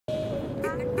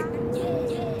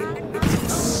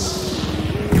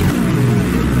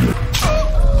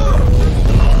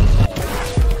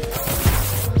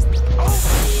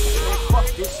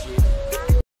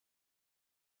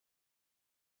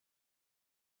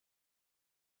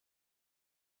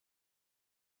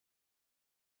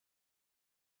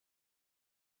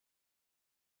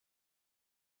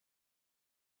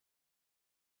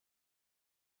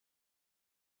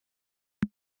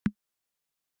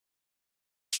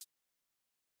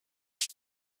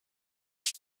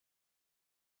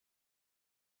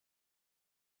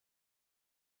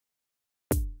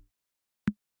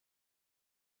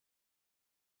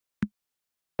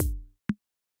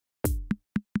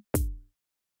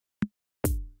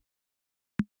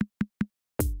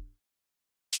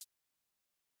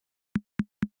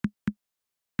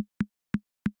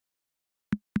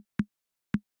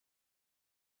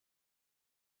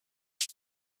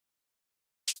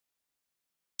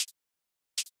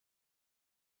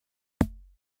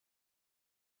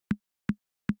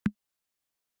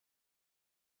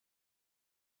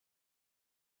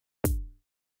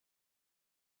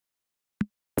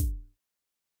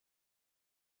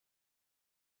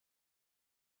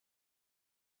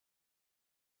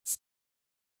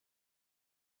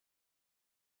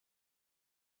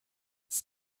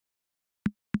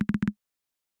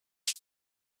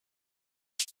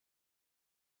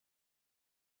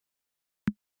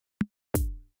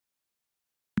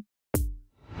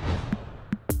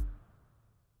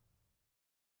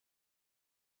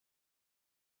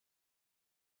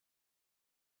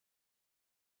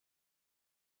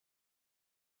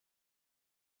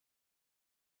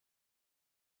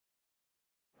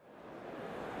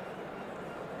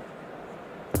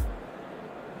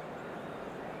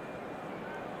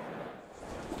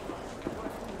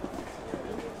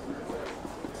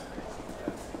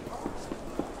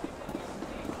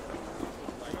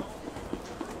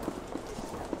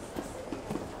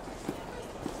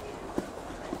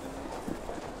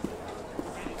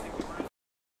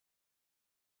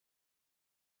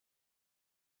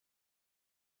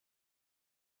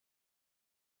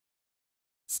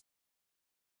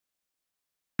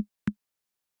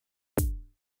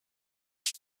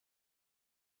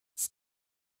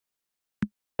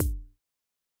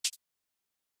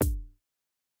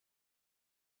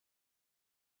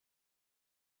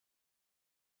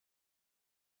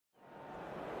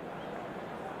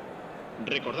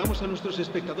Recordamos a nuestros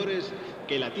espectadores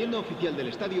que la tienda oficial del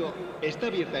estadio está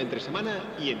abierta entre semana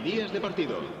y en días de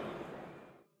partido.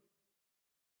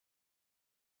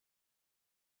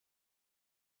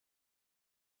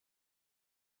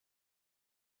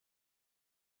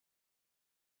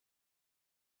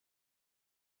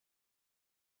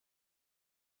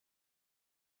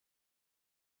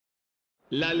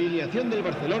 La alineación del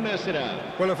Barcelona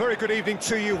será... Well, a very good evening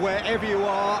to you wherever you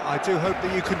are. I do hope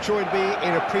that you can join me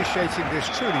in appreciating this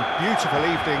truly beautiful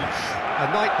evening. A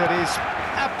night that is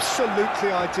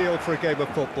absolutely ideal for a game of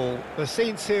football. The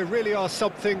scenes here really are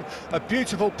something. A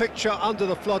beautiful picture under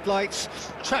the floodlights.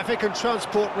 Traffic and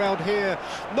transport round here,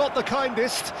 not the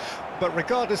kindest. But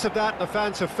regardless of that, the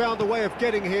fans have found a way of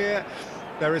getting here.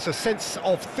 There is a sense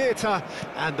of theatre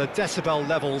and the decibel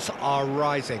levels are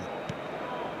rising.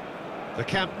 The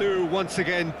Camp Nou once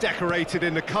again decorated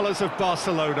in the colours of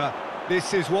Barcelona.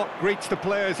 This is what greets the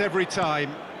players every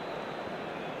time.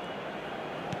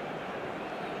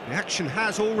 The action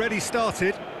has already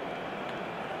started.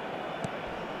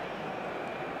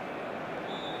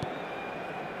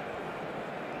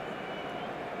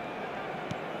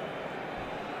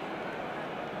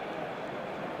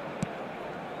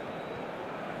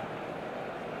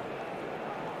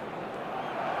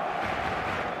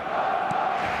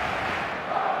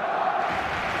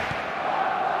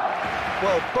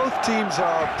 Well, both teams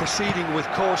are proceeding with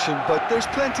caution, but there's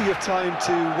plenty of time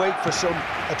to wait for some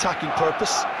attacking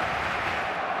purpose.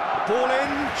 Ball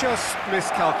in, just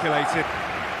miscalculated.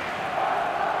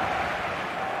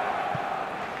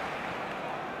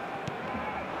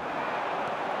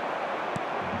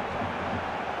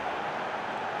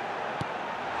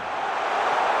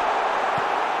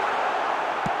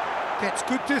 Gets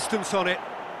good distance on it.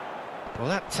 Well,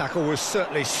 that tackle was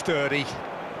certainly sturdy.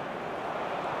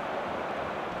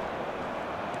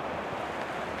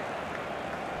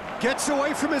 Gets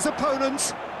away from his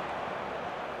opponents.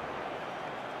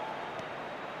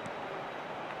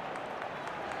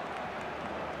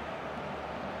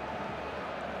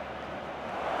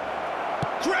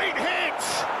 Great hit!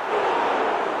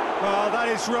 Well, that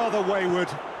is rather wayward.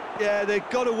 Yeah, they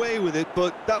got away with it,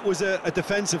 but that was a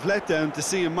defensive letdown to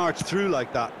see him march through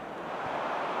like that.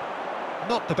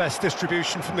 Not the best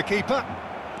distribution from the keeper.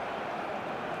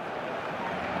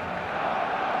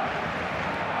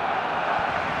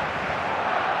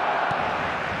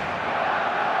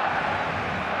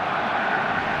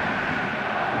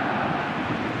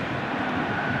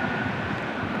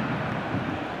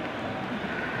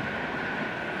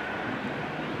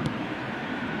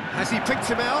 Has he picked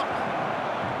him out?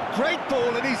 Great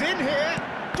ball, and he's in here.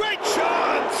 Great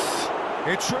chance!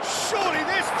 It's surely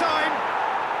this time.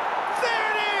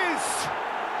 There it is!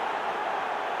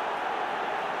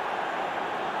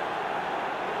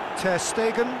 Ter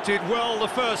Stegen did well the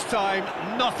first time.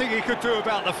 Nothing he could do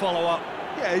about the follow-up.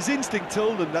 Yeah, his instinct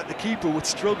told him that the keeper would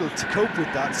struggle to cope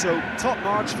with that, so top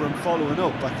marks for him following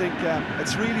up. I think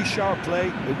it's really sharp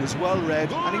play, it was well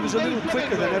read, and he was a little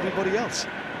quicker than everybody else.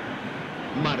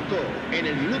 Marcó en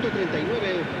el minuto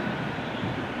 39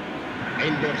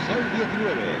 el dorsal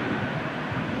 19.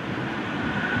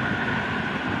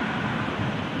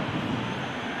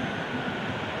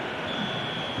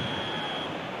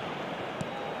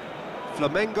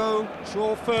 Flamengo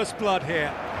draw first blood here.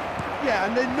 Yeah,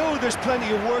 and they know there's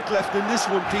plenty of work left in this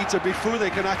one, Peter, before they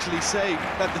can actually say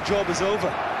that the job is over.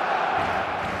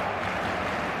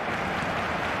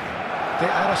 De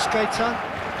Arrascaeta.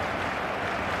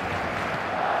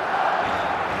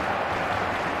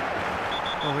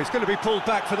 Oh, he's going to be pulled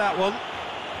back for that one.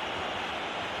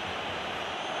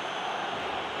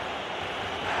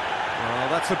 Oh,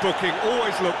 that's a booking,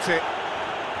 always looked it.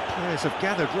 Players have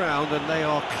gathered round and they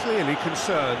are clearly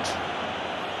concerned.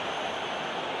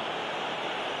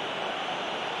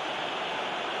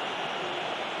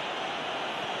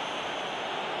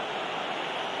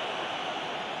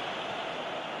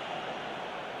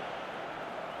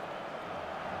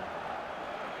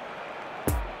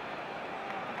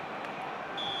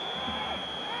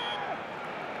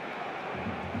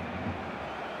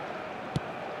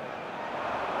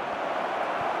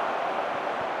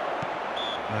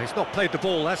 He's not played the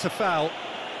ball, that's a foul.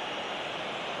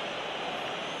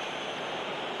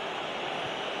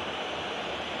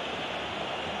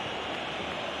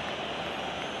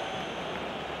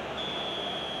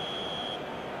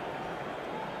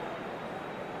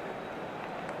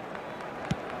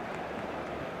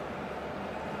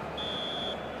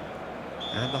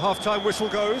 And the half-time whistle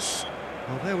goes.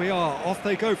 Well, there we are, off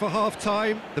they go for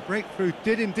half-time. The breakthrough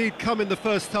did indeed come in the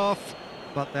first half,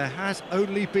 but there has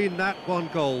only been that one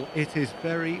goal. It is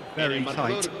very, very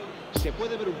tight. se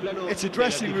puede ver un plano. It's a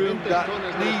dressing room that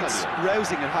needs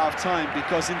rousing at half-time,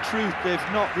 because in truth they've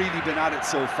not really been at it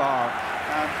so far.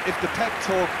 If the pep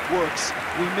talk works,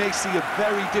 we may see a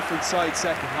very different side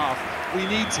second half. We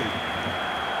need to.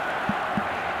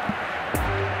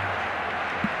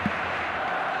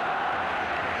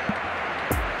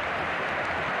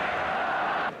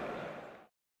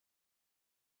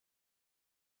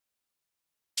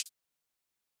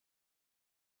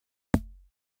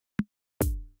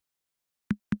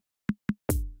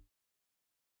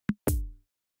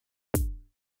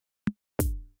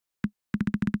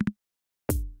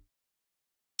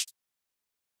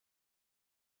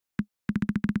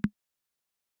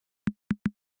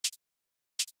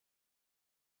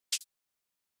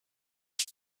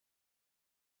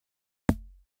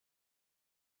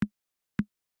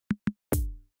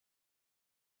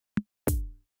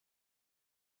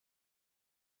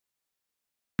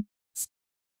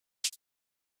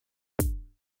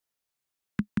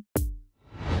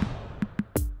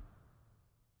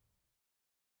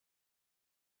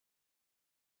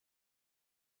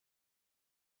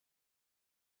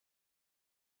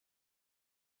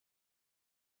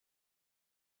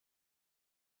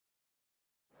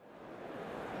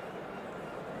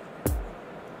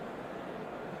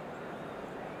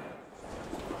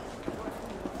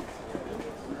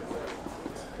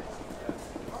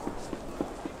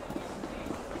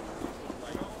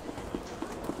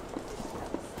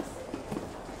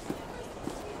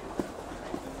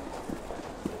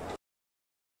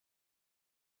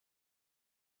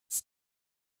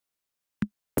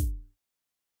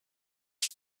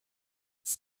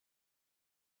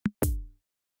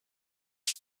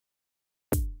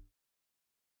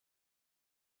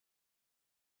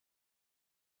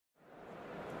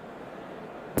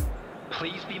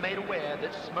 Please be made aware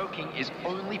that smoking is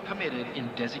only permitted in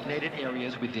designated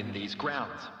areas within these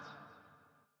grounds.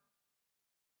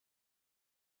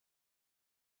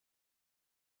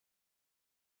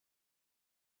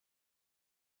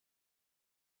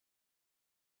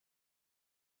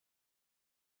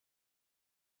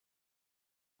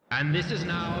 And this is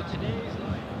now today's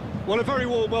live. Well, a very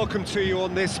warm welcome to you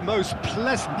on this most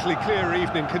pleasantly clear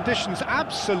evening. Conditions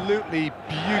absolutely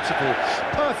beautiful.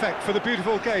 Perfect for the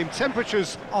beautiful game.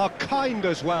 Temperatures are kind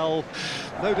as well.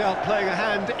 No doubt playing a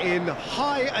hand in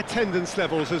high attendance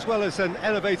levels as well as an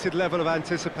elevated level of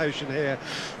anticipation here.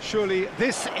 Surely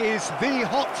this is the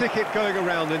hot ticket going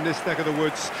around in this neck of the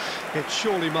woods. It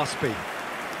surely must be.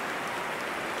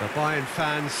 The Bayern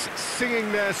fans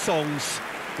singing their songs.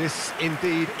 This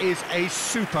indeed is a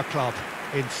super club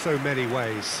in so many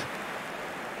ways.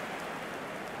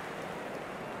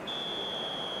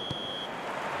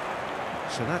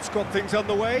 So that's got things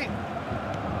underway.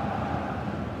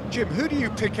 Jim, who do you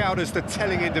pick out as the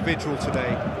telling individual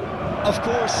today? Of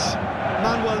course,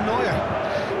 Manuel Neuer.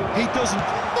 He doesn't...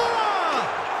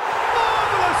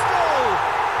 Marvellous goal!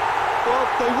 Well,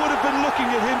 they would have been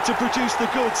looking at him to produce the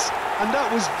goods, and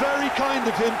that was very kind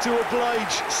of him to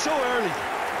oblige so early.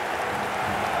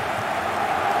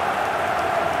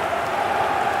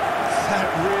 That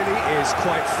really is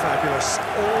quite fabulous,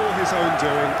 all his own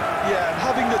doing. Yeah, and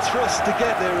having the thrust to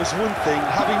get there is one thing,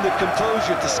 having the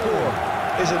composure to score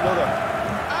is another.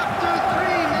 After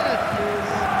 3 minutes,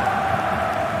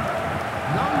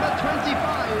 number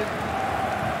 25,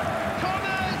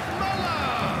 Thomas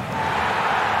Muller.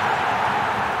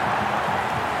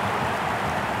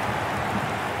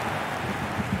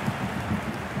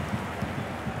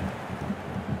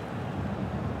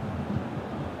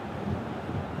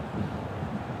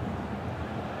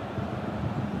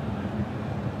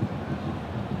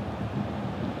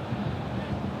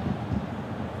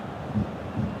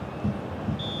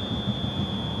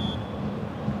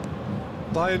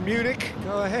 Bayern Munich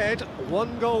go ahead,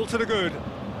 1 goal to the good.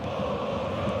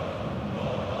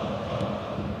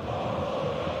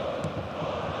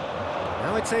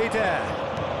 Now it's Adair.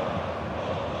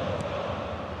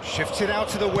 Shifts it out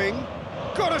to the wing.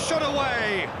 Got a shot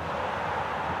away!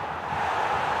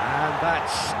 And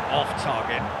that's off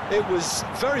target. It was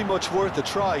very much worth a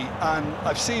try, and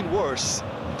I've seen worse.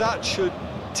 That should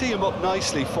tee him up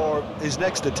nicely for his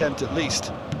next attempt at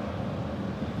least.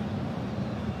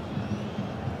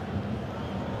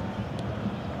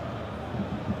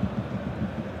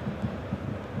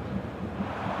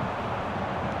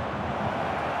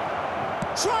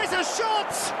 Tries a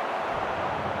shot!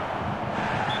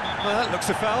 Well, that looks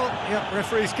a foul. Yep,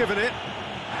 referee's given it.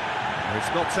 It's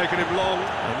not taken him long,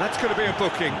 and that's going to be a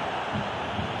booking.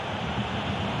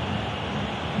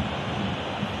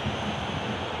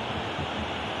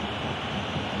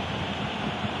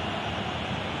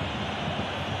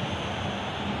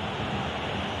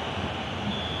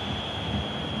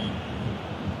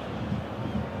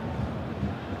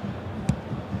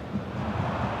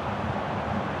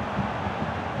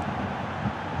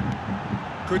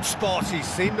 Good spot, he's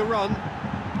seen the run.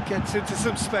 Gets into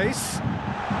some space. He's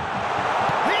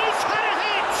had a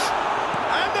hit!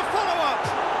 And the follow-up!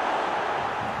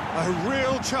 A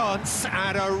real chance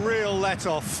and a real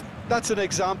let-off. That's an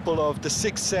example of the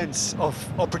sixth sense of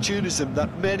opportunism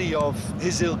that many of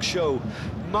his ilk show.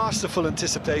 Masterful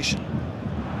anticipation.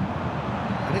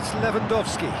 And it's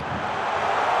Lewandowski.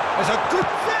 There's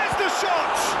the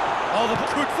shot! Oh, the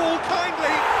could fall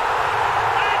kindly.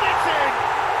 And it's in!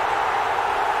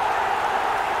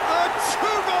 A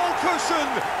two-goal cushion,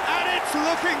 and it's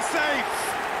looking safe.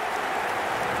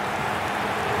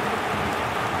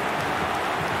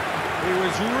 He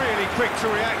was really quick to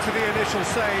react to the initial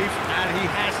save, and he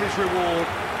has his reward.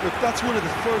 Look, that's one of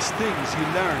the first things you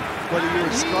learn, whether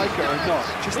you're a striker or not.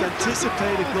 Just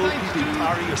anticipate a goalkeeping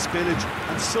parry or spillage,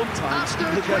 and sometimes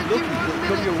you'll get lucky, it'll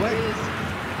come your way.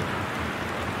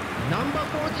 Number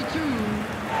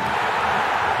 42.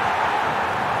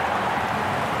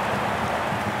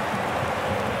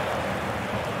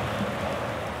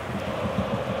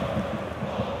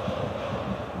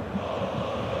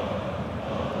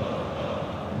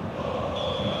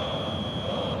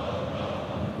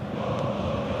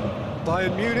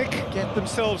 Bayern Munich get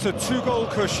themselves a two-goal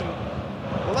cushion.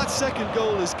 Well, that second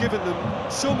goal has given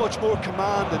them so much more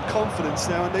command and confidence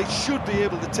now, and they should be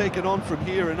able to take it on from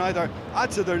here and either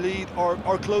add to their lead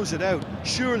or close it out.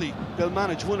 Surely they'll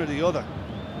manage one or the other.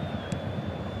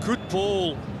 Good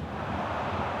ball.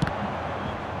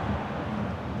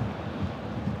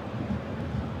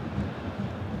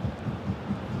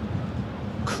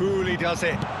 Coolly does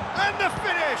it. And the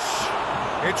finish!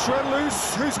 It's run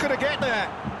loose. Who's going to get there?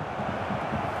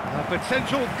 A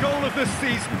potential goal of the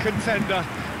season contender,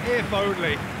 if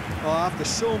only. Oh, after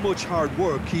so much hard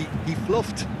work, he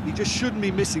fluffed. He just shouldn't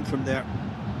be missing from there.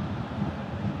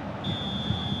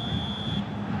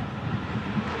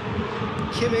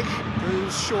 Kimmich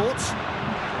goes short.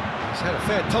 He's had a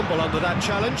fair tumble under that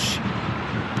challenge.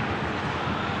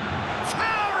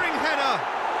 Towering header!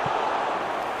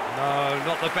 No,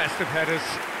 not the best of headers.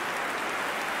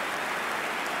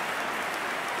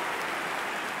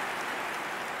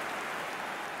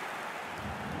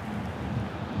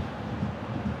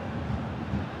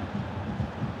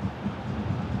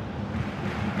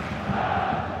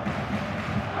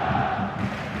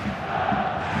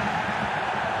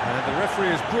 The referee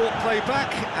has brought play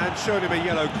back and shown him a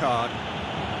yellow card.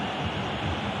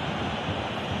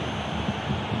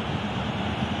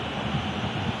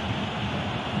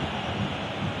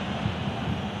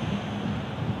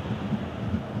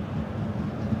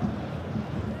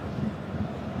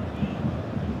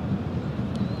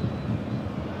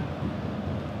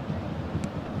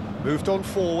 Moved on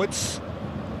forwards.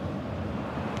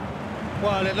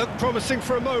 Well, it looked promising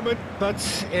for a moment,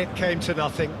 but it came to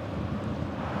nothing.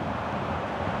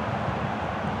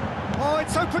 Oh,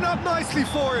 it's opened up nicely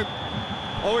for him.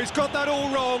 Oh, he's got that all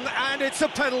wrong, and it's a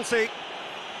penalty.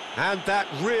 And that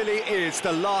really is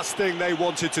the last thing they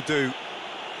wanted to do.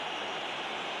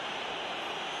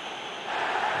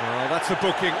 Well, that's a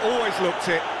booking, always looked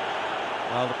it.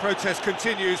 Well, the protest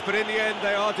continues, but in the end,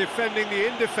 they are defending the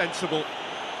indefensible.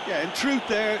 Yeah, in truth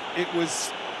there, it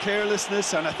was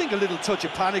carelessness and I think a little touch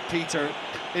of panic, Peter,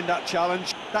 in that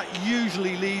challenge. That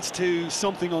usually leads to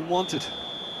something unwanted.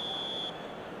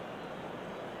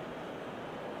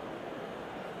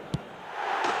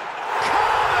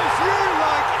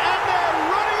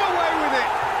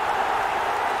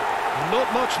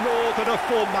 Not much more than a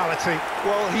formality.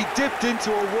 Well, he dipped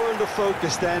into a world of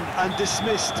focus then and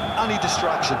dismissed any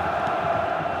distraction.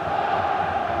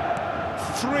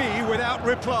 3 without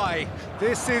reply.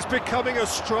 This is becoming a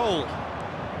stroll.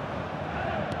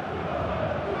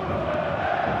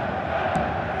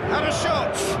 And a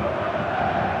shot!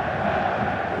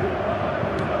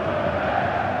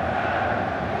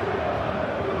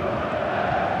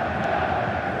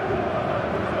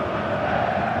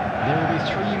 There will be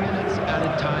 3 minutes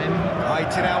added time.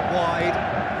 Right it out wide.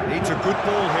 Needs a good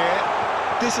ball here.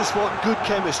 This is what good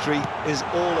chemistry is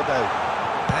all about.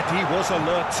 And he was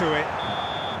alert to it.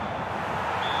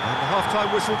 And the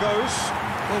half-time whistle goes.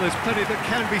 Well, there's plenty that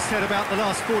can be said about the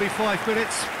last 45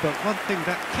 minutes, but one thing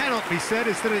that cannot be said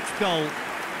is that it's dull.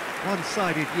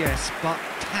 One-sided, yes, but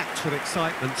packed with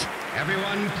excitement.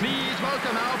 Everyone, please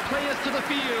welcome our players to the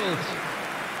field.